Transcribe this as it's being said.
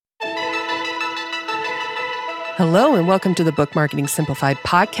Hello, and welcome to the Book Marketing Simplified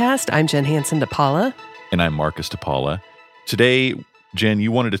podcast. I'm Jen Hansen DePaula. And I'm Marcus DePaula. Today, Jen,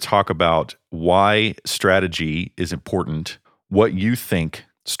 you wanted to talk about why strategy is important, what you think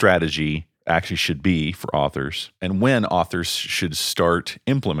strategy actually should be for authors, and when authors should start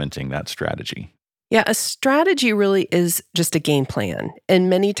implementing that strategy. Yeah, a strategy really is just a game plan. And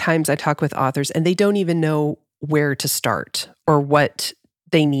many times I talk with authors and they don't even know where to start or what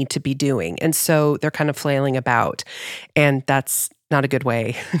they need to be doing. And so they're kind of flailing about. And that's not a good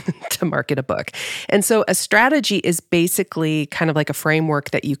way to market a book. And so a strategy is basically kind of like a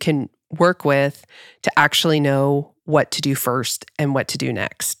framework that you can work with to actually know what to do first and what to do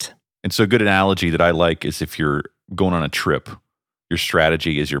next. And so a good analogy that I like is if you're going on a trip, your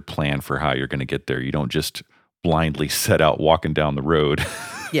strategy is your plan for how you're going to get there. You don't just blindly set out walking down the road.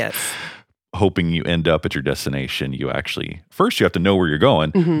 Yes. Hoping you end up at your destination. You actually, first you have to know where you're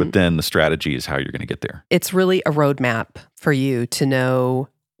going, but then the strategy is how you're going to get there. It's really a roadmap for you to know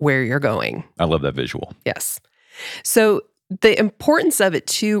where you're going. I love that visual. Yes. So the importance of it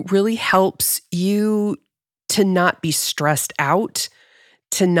too really helps you to not be stressed out,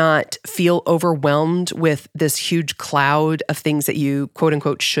 to not feel overwhelmed with this huge cloud of things that you quote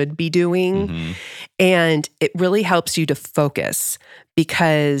unquote should be doing. And it really helps you to focus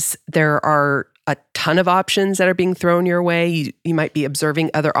because there are a ton of options that are being thrown your way. You might be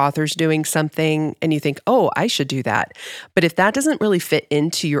observing other authors doing something and you think, oh, I should do that. But if that doesn't really fit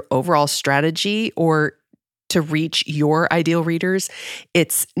into your overall strategy or to reach your ideal readers,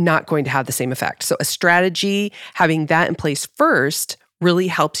 it's not going to have the same effect. So a strategy, having that in place first, really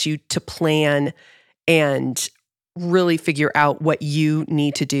helps you to plan and really figure out what you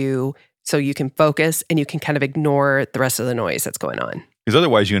need to do so you can focus and you can kind of ignore the rest of the noise that's going on. Because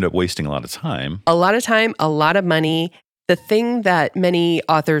otherwise you end up wasting a lot of time. A lot of time, a lot of money. The thing that many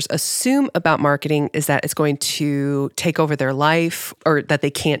authors assume about marketing is that it's going to take over their life or that they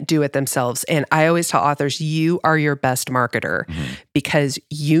can't do it themselves. And I always tell authors, you are your best marketer because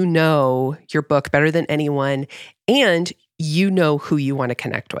you know your book better than anyone and you know who you want to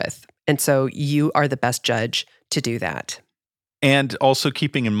connect with. And so you are the best judge to do that. And also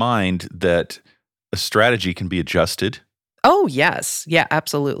keeping in mind that a strategy can be adjusted. Oh, yes. Yeah,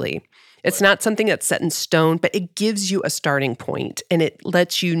 absolutely. It's not something that's set in stone, but it gives you a starting point and it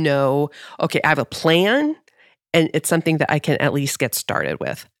lets you know, okay, I have a plan and it's something that I can at least get started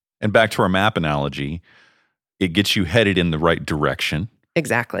with. And back to our map analogy, it gets you headed in the right direction.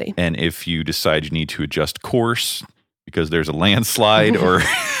 Exactly. And if you decide you need to adjust course because there's a landslide or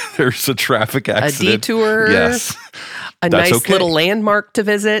there's a traffic accident. A detour. Yes. A That's nice okay. little landmark to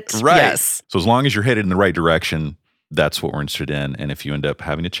visit. Right. Yes. So as long as you're headed in the right direction, that's what we're interested in. And if you end up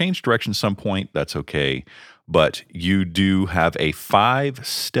having to change direction at some point, that's okay. But you do have a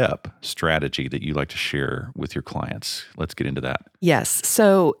 5-step strategy that you like to share with your clients. Let's get into that. Yes.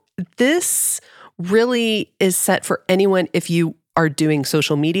 So this really is set for anyone if you are doing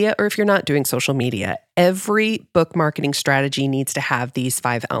social media or if you're not doing social media. Every book marketing strategy needs to have these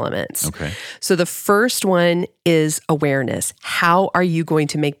 5 elements. Okay. So the first one is awareness. How are you going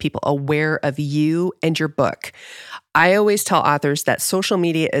to make people aware of you and your book? I always tell authors that social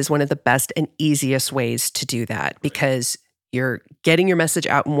media is one of the best and easiest ways to do that because you're getting your message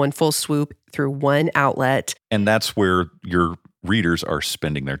out in one full swoop through one outlet. And that's where your readers are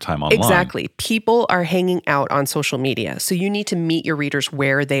spending their time online. Exactly. People are hanging out on social media. So you need to meet your readers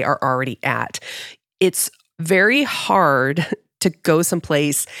where they are already at. It's very hard to go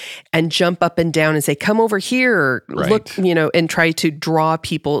someplace and jump up and down and say, come over here, look, and try to draw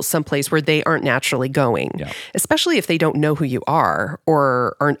people someplace where they aren't naturally going, especially if they don't know who you are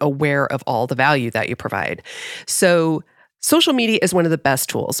or aren't aware of all the value that you provide. So social media is one of the best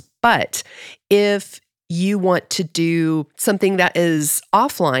tools. But if you want to do something that is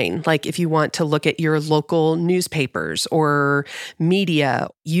offline, like if you want to look at your local newspapers or media,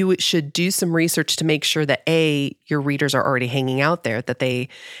 you should do some research to make sure that A, your readers are already hanging out there, that they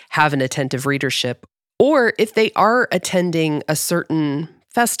have an attentive readership, or if they are attending a certain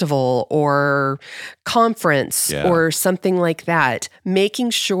festival or conference or something like that, making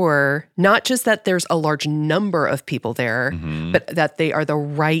sure not just that there's a large number of people there, but that they are the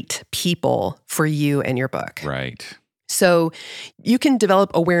right people for you and your book. Right. So you can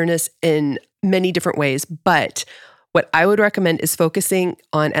develop awareness in many different ways, but what I would recommend is focusing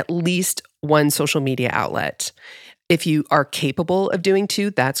on at least one social media outlet. If you are capable of doing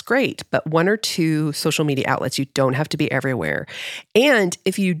 2, that's great. But 1 or 2 social media outlets, you don't have to be everywhere. And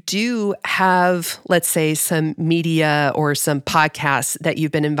if you do have, let's say, some media or some podcasts that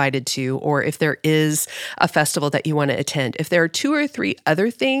you've been invited to, or if there is a festival that you want to attend, if there are 2 or 3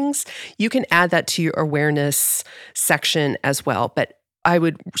 other things, you can add that to your awareness section as well. But I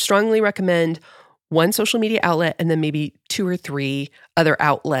would strongly recommend 1 social media outlet and then maybe 2 or 3 other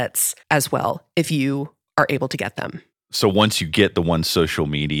outlets as well, if you are able to get them. So once you get the one social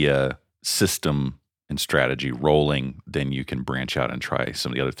media system and strategy rolling, then you can branch out and try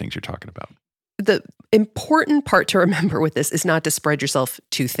some of the other things you're talking about. The important part to remember with this is not to spread yourself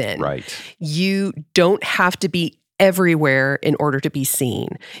too thin. Right. You don't have to be everywhere in order to be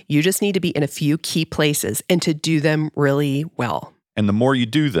seen. You just need to be in a few key places and to do them really well. And the more you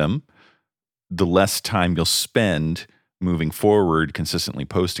do them, the less time you'll spend moving forward, consistently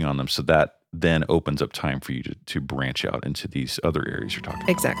posting on them. So that then opens up time for you to branch out into these other areas you're talking about.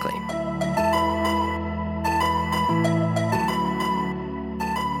 Exactly.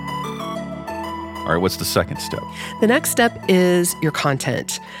 All right, what's the second step? The next step is your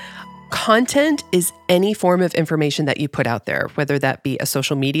content. Content is any form of information that you put out there, whether that be a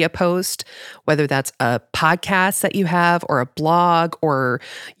social media post, whether that's a podcast that you have, or a blog, or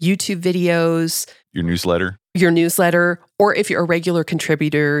YouTube videos. Your newsletter, or if you're a regular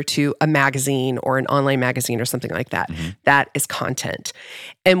contributor to a magazine or an online magazine or something like that, that is content.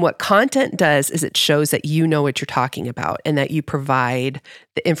 And what content does is it shows that you know what you're talking about and that you provide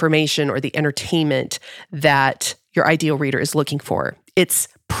the information or the entertainment that your ideal reader is looking for. It's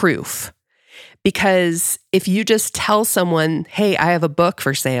proof. Because if you just tell someone, hey, I have a book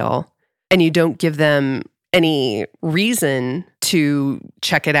for sale, and you don't give them any reason to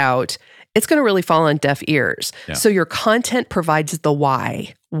check it out, it's going to really fall on deaf ears. Yeah. So your content provides the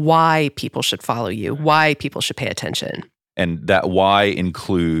why people should follow you, why people should pay attention. And that why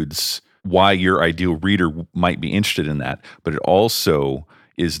includes why your ideal reader might be interested in that, but it also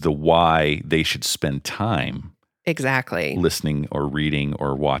is the why they should spend time exactly listening or reading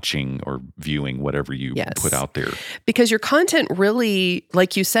or watching or viewing whatever you put out there. Because your content really,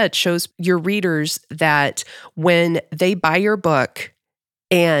 like you said, shows your readers that when they buy your book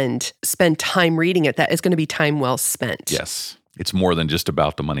and spend time reading it, that is going to be time well spent. Yes. It's more than just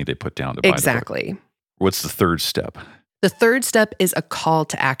about the money they put down to buy exactly. the book. What's the third step? The third step is a call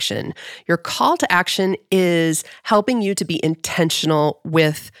to action. Your call to action is helping you to be intentional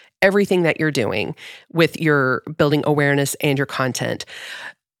with everything that you're doing, with your building awareness and your content.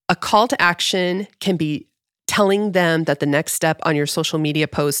 A call to action can be telling them that the next step on your social media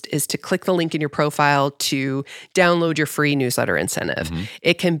post is to click the link in your profile to download your free newsletter incentive.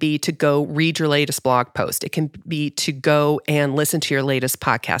 It can be to go read your latest blog post. It can be to go and listen to your latest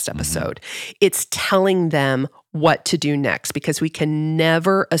podcast episode. It's telling them what to do next, because we can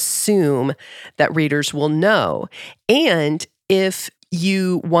never assume that readers will know. And if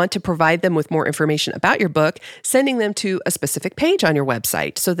you want to provide them with more information about your book, sending them to a specific page on your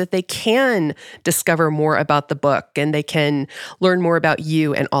website so that they can discover more about the book and they can learn more about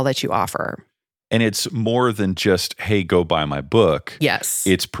you and all that you offer. And it's more than just, hey, go buy my book. Yes.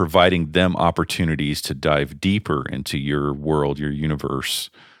 It's providing them opportunities to dive deeper into your world, your universe,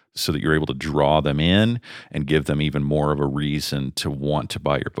 so that you're able to draw them in and give them even more of a reason to want to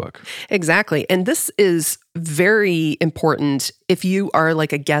buy your book. Exactly. And this is very important if you are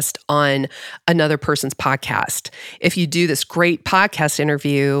like a guest on another person's podcast. If you do this great podcast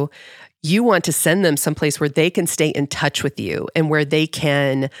interview, you want to send them someplace where they can stay in touch with you and where they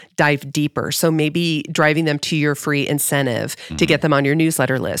can dive deeper. So maybe driving them to your free incentive to get them on your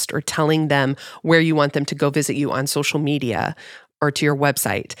newsletter list, or telling them where you want them to go visit you on social media or to your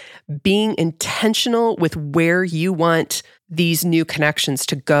website. Being intentional with where you want these new connections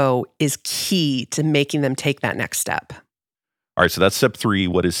to go is key to making them take that next step. All right, so that's step 3.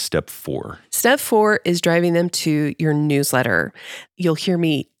 What is step 4? Step 4 is driving them to your newsletter. You'll hear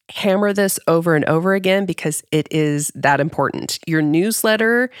me hammer this over and over again because it is that important. Your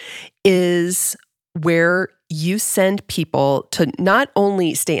newsletter is where you send people to not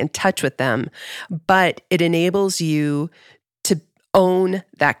only stay in touch with them, but it enables you to own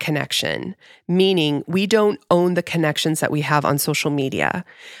that connection, meaning we don't own the connections that we have on social media.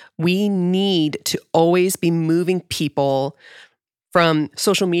 We need to always be moving people from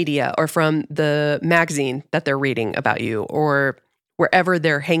social media or from the magazine that they're reading about you or wherever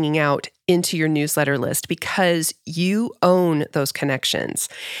they're hanging out into your newsletter list, because you own those connections.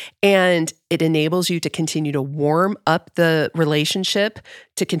 And it enables you to continue to warm up the relationship,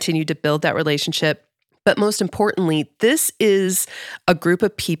 to continue to build that relationship, But most importantly, this is a group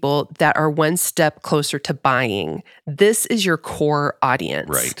of people that are one step closer to buying. This is your core audience.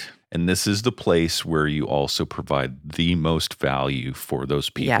 Right. And this is the place where you also provide the most value for those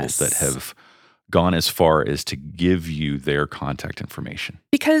people that have gone as far as to give you their contact information.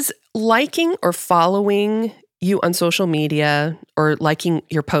 Because liking or following you on social media or liking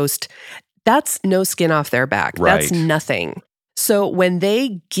your post, that's no skin off their back. Right. That's nothing. So when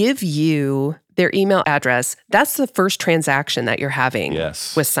they give you their email address, that's the first transaction that you're having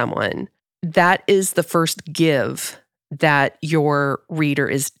with someone. That is the first give that your reader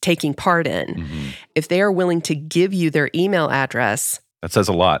is taking part in. Mm-hmm. If they are willing to give you their email address, that says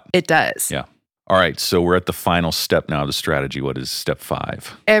a lot. It does. Yeah. All right. So we're at the final step now of the strategy. What is step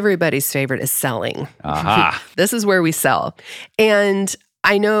 5? Everybody's favorite is selling. Aha. This is where we sell. And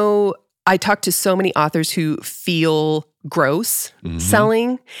I know I talk to so many authors who feel gross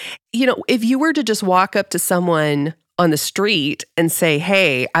selling. You know, if you were to just walk up to someone on the street and say,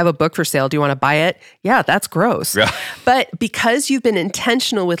 hey, I have a book for sale. Do you want to buy it? Yeah, that's gross. Yeah. But because you've been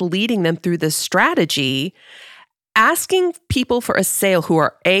intentional with leading them through this strategy, asking people for a sale who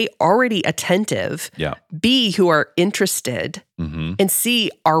are A, already attentive, B, who are interested, and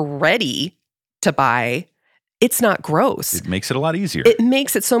C, are ready to buy, it's not gross. It makes it a lot easier. It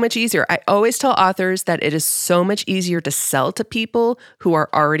makes it so much easier. I always tell authors that it is so much easier to sell to people who are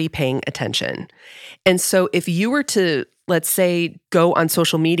already paying attention. And so if you were to, let's say, go on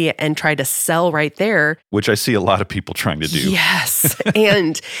social media and try to sell right there. Which I see a lot of people trying to do. Yes.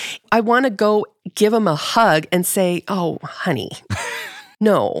 And I want to go give them a hug and say, oh, honey,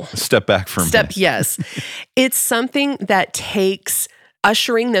 no. Step back for a minute. Yes. It's something that takes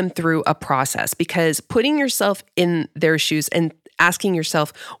ushering them through a process, because putting yourself in their shoes and asking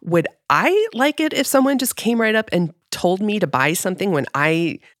yourself, would I like it if someone just came right up and told me to buy something when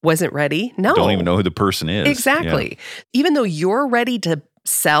I wasn't ready? No. Don't even know who the person is. Exactly. Yeah. Even though you're ready to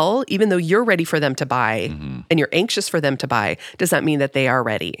sell, even though you're ready for them to buy and you're anxious for them to buy, does that mean that they are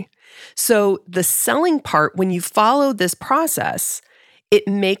ready? So the selling part, when you follow this process, it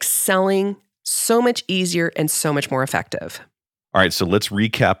makes selling so much easier and so much more effective. All right, so let's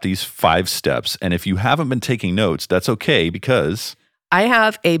recap these 5 steps. And if you haven't been taking notes, that's okay, because I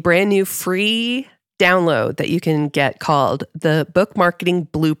have a brand new free download that you can get called the Book Marketing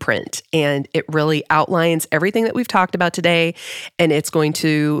Blueprint. And it really outlines everything that we've talked about today. And it's going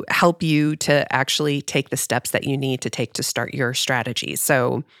to help you to actually take the steps that you need to take to start your strategy.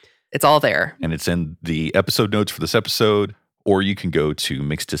 So it's all there. And it's in the episode notes for this episode, or you can go to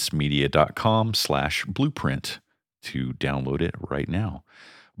mixedustmedia.com/blueprint to download it right now.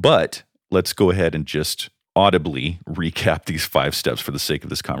 But let's go ahead and just audibly recap these 5 steps for the sake of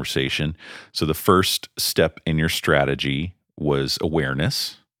this conversation. So the first step in your strategy was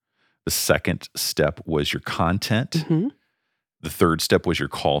awareness. The second step was your content. The third step was your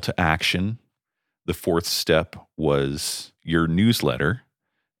call to action. The fourth step was your newsletter.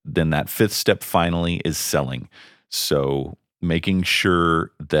 Then that 5th step finally is selling. So making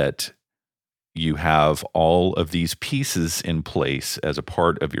sure that you have all of these pieces in place as a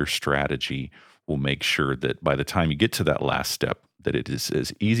part of your strategy will make sure that by the time you get to that last step, that it is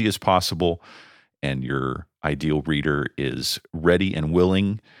as easy as possible and your ideal reader is ready and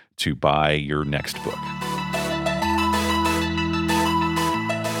willing to buy your next book.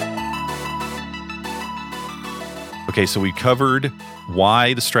 Okay, so we covered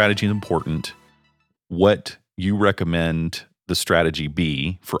why the strategy is important, what you recommend the strategy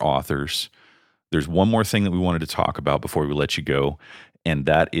be for authors. There's one more thing that we wanted to talk about before we let you go, and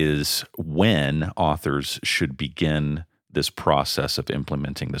that is when authors should begin this process of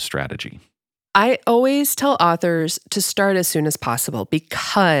implementing the strategy. I always tell authors to start as soon as possible,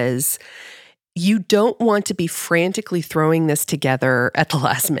 because you don't want to be frantically throwing this together at the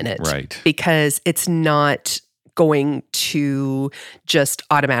last minute. Right. Because it's not going to just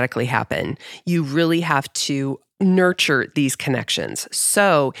automatically happen. You really have to nurture these connections.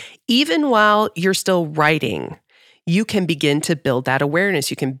 So even while you're still writing, you can begin to build that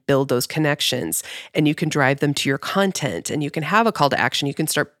awareness. You can build those connections, and you can drive them to your content, and you can have a call to action. You can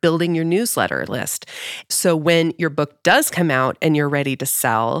start building your newsletter list. So when your book does come out and you're ready to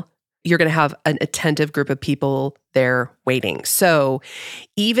sell, you're going to have an attentive group of people there waiting. So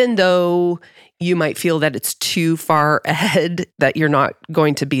even though you might feel that it's too far ahead, that you're not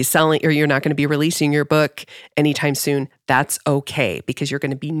going to be selling or you're not going to be releasing your book anytime soon, that's okay, because you're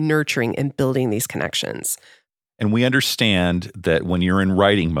going to be nurturing and building these connections. And we understand that when you're in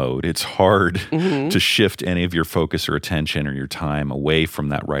writing mode, it's hard to shift any of your focus or attention or your time away from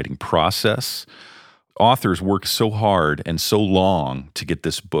that writing process. Authors work so hard and so long to get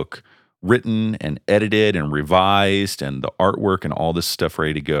this book written and edited and revised and the artwork and all this stuff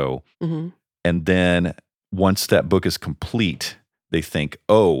ready to go. Mm-hmm. And then once that book is complete, they think,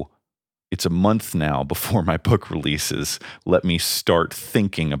 oh, it's a month now before my book releases. Let me start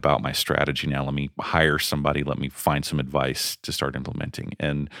thinking about my strategy now. Let me hire somebody. Let me find some advice to start implementing.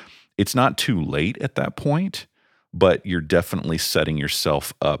 And it's not too late at that point, but you're definitely setting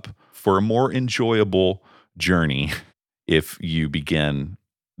yourself up for a more enjoyable journey if you begin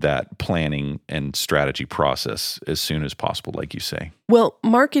that planning and strategy process as soon as possible, like you say. Well,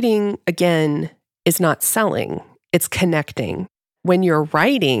 marketing, again, is not selling. It's connecting. When you're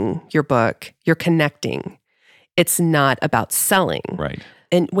writing your book, you're connecting. It's not about selling. Right.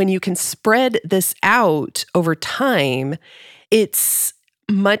 And when you can spread this out over time, it's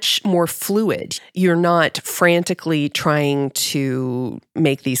much more fluid. You're not frantically trying to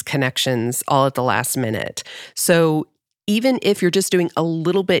make these connections all at the last minute. So even if you're just doing a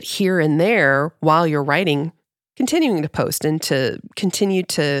little bit here and there while you're writing, continuing to post and to continue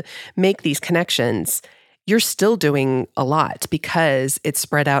to make these connections, you're still doing a lot because it's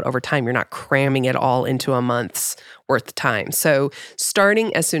spread out over time. You're not cramming it all into a month's worth of time. So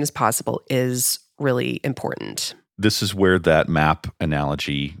starting as soon as possible is really important. This is where that map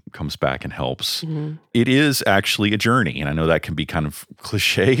analogy comes back and helps. Mm-hmm. It is actually a journey. And I know that can be kind of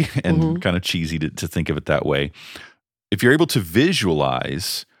cliche and kind of cheesy to think of it that way. If you're able to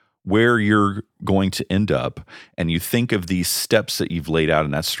visualize where you're going to end up and you think of these steps that you've laid out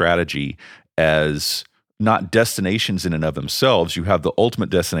in that strategy as not destinations in and of themselves. You have the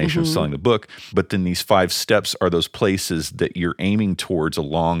ultimate destination of selling the book, but then these 5 steps are those places that you're aiming towards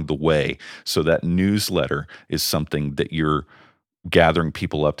along the way. So that newsletter is something that you're gathering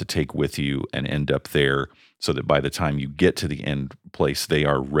people up to take with you and end up there so that by the time you get to the end place, they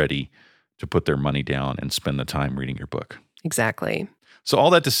are ready to put their money down and spend the time reading your book. Exactly. So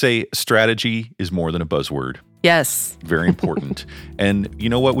all that to say, strategy is more than a buzzword. Yes. Very important. And you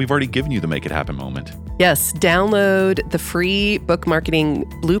know what? We've already given you the Make It Happen moment. Yes. Download the free book marketing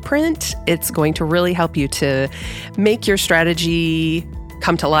blueprint. It's going to really help you to make your strategy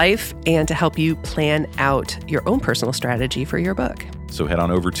come to life and to help you plan out your own personal strategy for your book. So head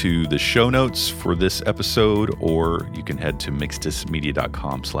on over to the show notes for this episode, or you can head to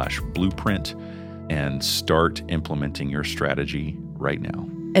mixedismedia.com/blueprint and start implementing your strategy right now.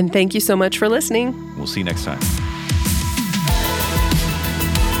 And thank you so much for listening. We'll see you next time.